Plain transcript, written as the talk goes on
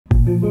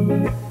No,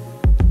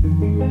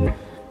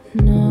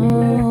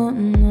 no,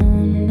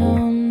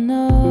 no,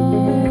 no.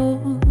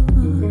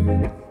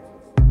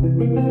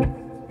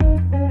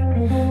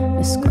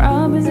 A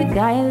scrub is a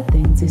guy that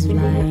thinks he's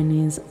flying.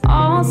 He's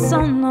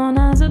also known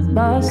as a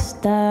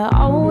buster,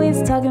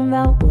 always talking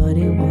about what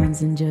he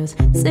wants and just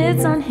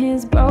sits on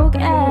his broke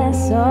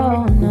ass.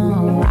 Oh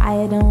no,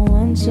 I don't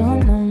want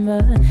your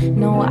number.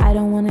 No, I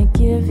don't wanna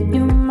give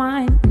you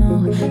mine.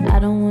 No, I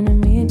don't wanna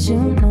meet you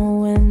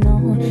nowhere.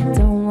 No,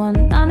 don't want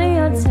none of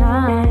your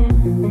time.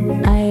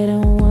 I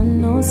don't want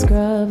no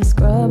scrub.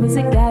 Scrub is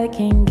a guy that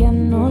can't get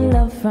no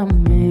love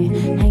from me,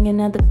 hanging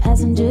at the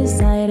passenger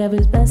side of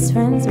his best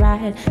friend's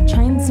ride,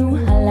 trying to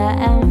holla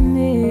at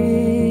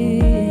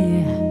me,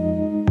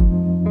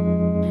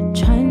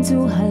 trying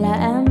to holla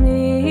at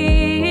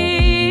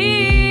me.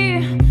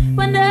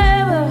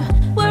 Whenever,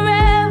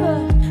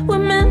 wherever we're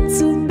meant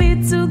to be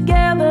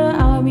together,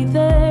 I'll be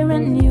there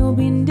and you'll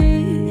be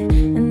near,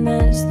 and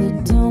that's the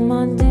time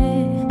I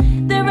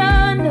did. They're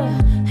under,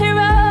 here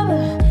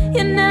over,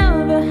 you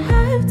never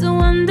have to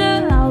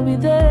wonder. I'll be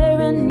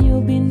there and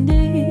you'll be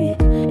near.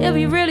 If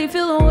you really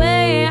feel the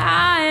way,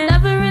 I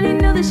never really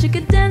knew that she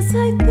could dance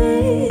like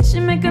this. She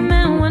make a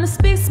man wanna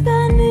speak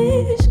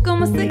Spanish.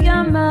 Como se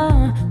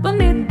llama?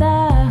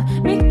 Bonita,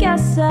 mi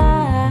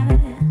casa.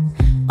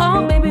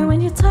 Oh baby,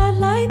 when you talk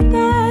like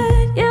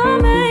that, you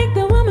make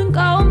the woman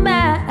go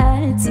mad.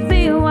 To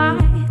be a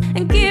wife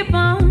and keep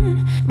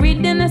on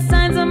reading the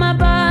signs on my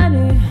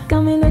body.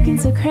 Got me looking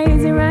so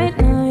crazy right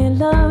now. Your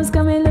love's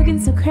got me looking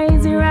so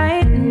crazy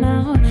right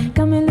now.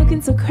 Got me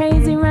looking so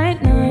crazy right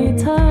now. Your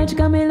touch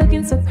got me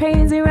looking so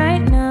crazy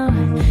right now.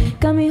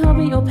 Got me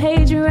hoping you'll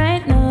page me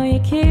right now. Your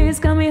kiss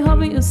got me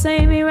hoping you'll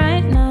save me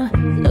right now.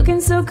 Looking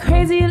so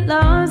crazy in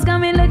love, got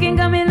me looking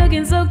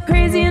so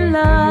crazy in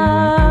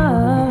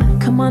love.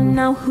 Come on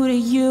now, who do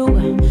you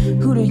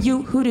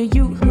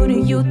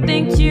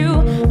think you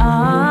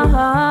are?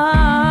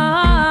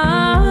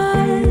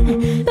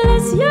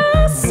 Bless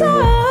your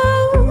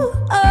soul.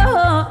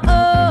 Oh,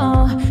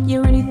 oh.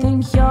 You really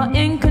think you're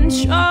in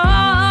control?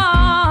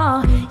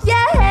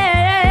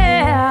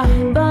 Yeah,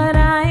 but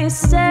I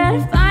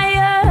set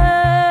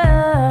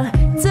fire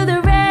to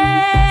the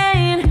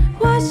rain.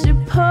 Watch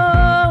it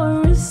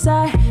pour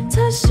aside,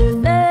 touch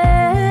your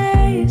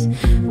face.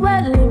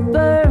 Let it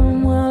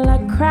burn while I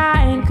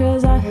cried,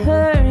 cause I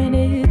heard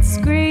it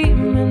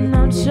screaming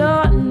out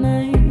your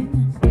name,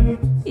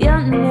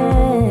 your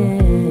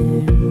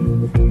name.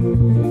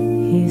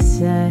 He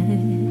said,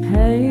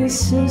 hey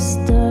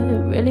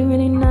sister, really,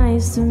 really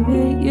nice to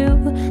meet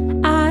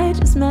you. I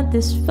just met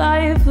this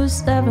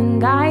 5'7"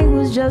 guy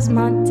who's just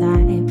my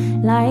type.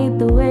 Like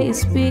the way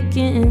he's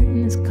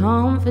speaking, his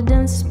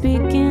confidence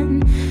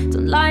speaking.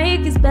 Don't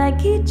like his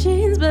baggy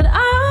jeans, but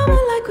I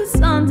like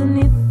what's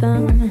underneath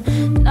them.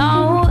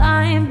 No,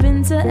 I ain't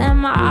been to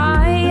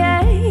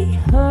MIA.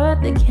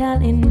 Heard that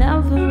Cali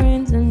never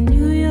rains and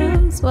New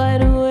York's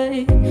wide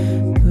awake.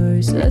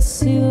 First, let's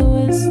see the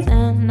West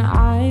End.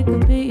 I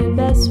could be your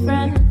best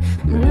friend.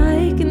 I'm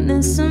liking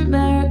this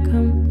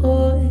American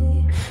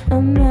boy,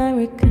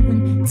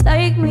 American.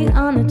 Take me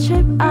on a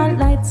trip, I'd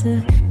like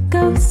to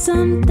go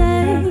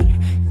someday.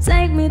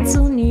 Take me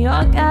to New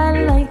York,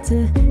 I'd like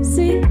to